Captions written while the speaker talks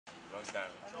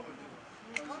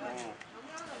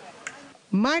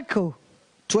Michael,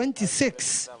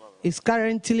 26, is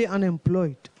currently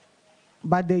unemployed,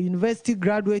 but the university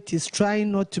graduate is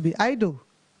trying not to be idle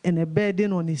and a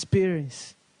burden on his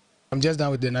parents. I'm just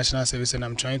done with the national service and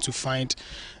I'm trying to find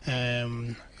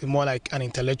more like an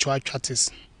intellectual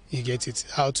practice. You get it,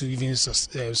 how to even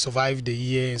survive the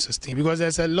year and sustain. Because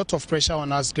there's a lot of pressure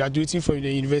on us graduating from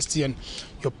the university, and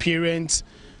your parents,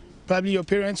 probably your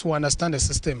parents will understand the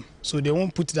system, so they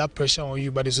won't put that pressure on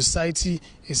you, but the society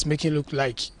is making it look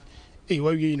like, hey,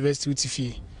 what are you university with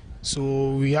fee?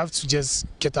 So we have to just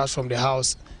get out from the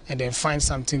house and then find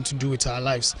something to do with our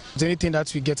lives. Anything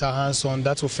that we get our hands on,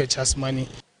 that will fetch us money.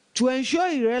 To ensure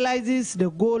he realizes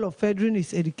the goal of furthering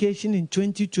his education in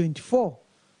 2024,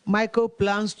 Michael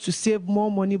plans to save more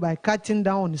money by cutting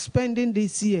down on spending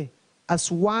this year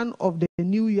as one of the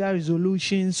New Year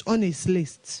resolutions on his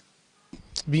list.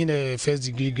 Being a first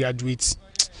degree graduate,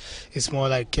 it's more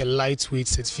like a lightweight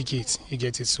certificate, you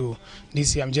get it. So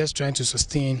this year I'm just trying to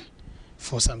sustain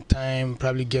for some time,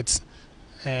 probably get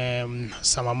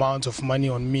some amount of money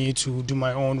on me to do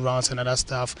my own rounds and other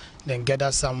stuff, then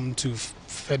gather some to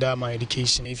further my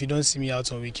education. If you don't see me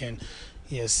out on weekend,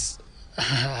 yes, I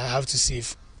have to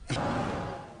save.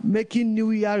 Making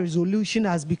New Year resolution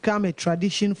has become a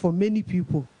tradition for many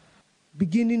people.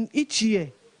 Beginning each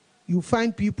year, you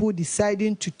find people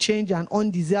deciding to change an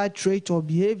undesired trait or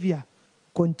behavior,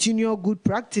 continue good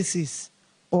practices,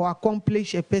 or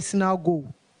accomplish a personal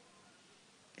goal.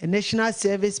 A national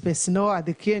service personnel at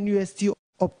the KNUST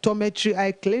Optometry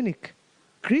Eye Clinic,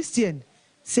 Christian,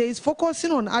 says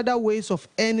focusing on other ways of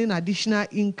earning additional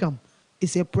income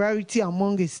is a priority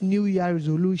among his New Year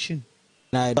resolution.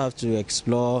 I have to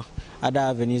explore other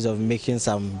avenues of making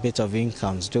some bit of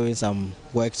incomes, doing some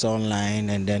works online,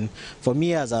 and then for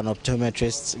me as an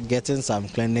optometrist, getting some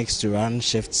clinics to run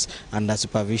shifts under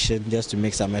supervision just to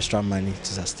make some extra money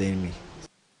to sustain me.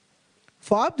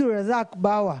 For Abdulrazak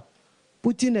Bawa,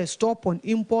 putting a stop on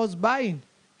impulse buying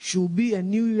should be a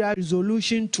New Year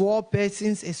resolution to all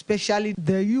persons, especially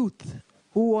the youth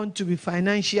who want to be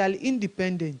financially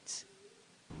independent.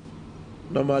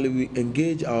 Normally, we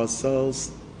engage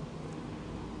ourselves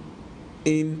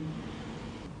in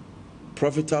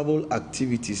profitable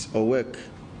activities or work,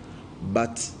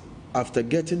 but after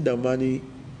getting the money,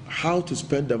 how to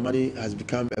spend the money has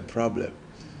become a problem.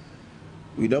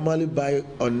 We normally buy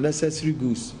unnecessary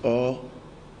goods or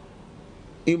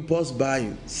impulse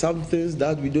buying, some things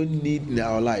that we don't need in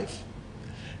our life,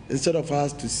 instead of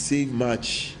us to save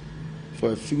much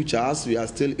for a future as we are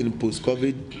still in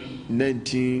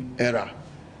post-COVID-19 era.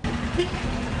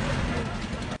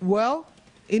 Well,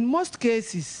 in most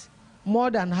cases,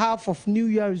 more than half of New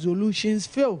Year resolutions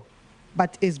fail,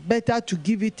 but it's better to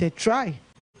give it a try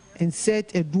and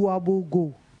set a doable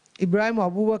goal. Ibrahim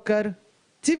Abubakar,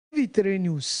 TV3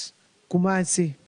 News, Kumasi.